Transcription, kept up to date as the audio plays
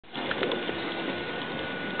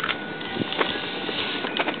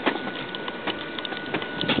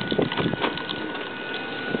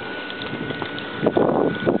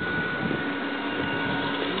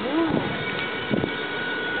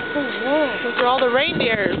are all the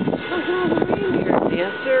reindeers. Look at all the reindeer.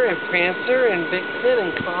 Dancer and Prancer and Vixen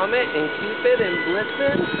and Comet and Cupid and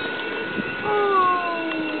Blitzen. Oh.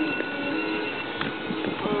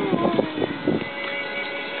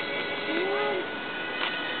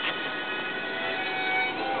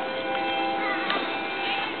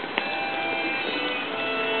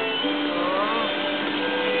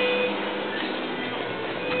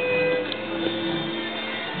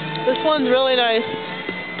 This one's really nice.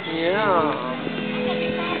 Yeah.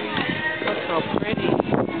 Look how pretty.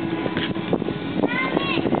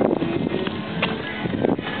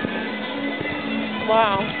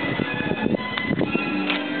 Wow.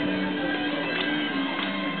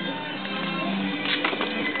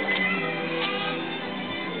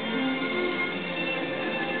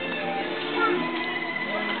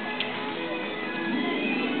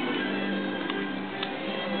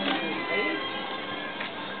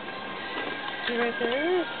 See right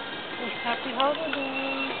there? Happy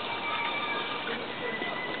holidays.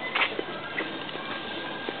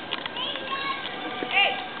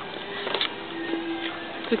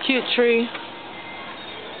 It's a cute tree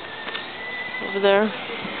over there.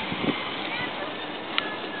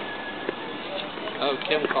 Oh,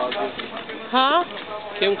 Kim called you. Huh?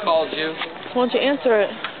 Kim called you. Why don't you answer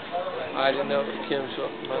it? I didn't know it was Kim, so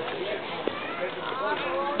message.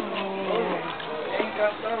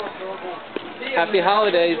 Happy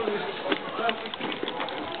holidays.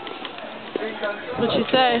 What'd she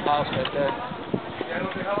say? House right there.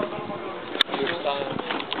 Your style.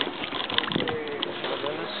 And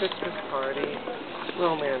then a Christmas party.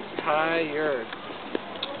 Little man's tired.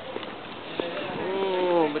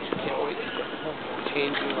 Oh, but you can't wait to go home.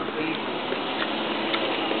 Changing the seat.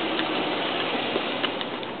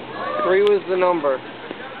 3 was the number.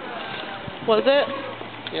 Was it?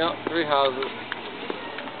 Yep, 3 houses.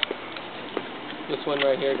 This one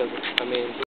right here doesn't,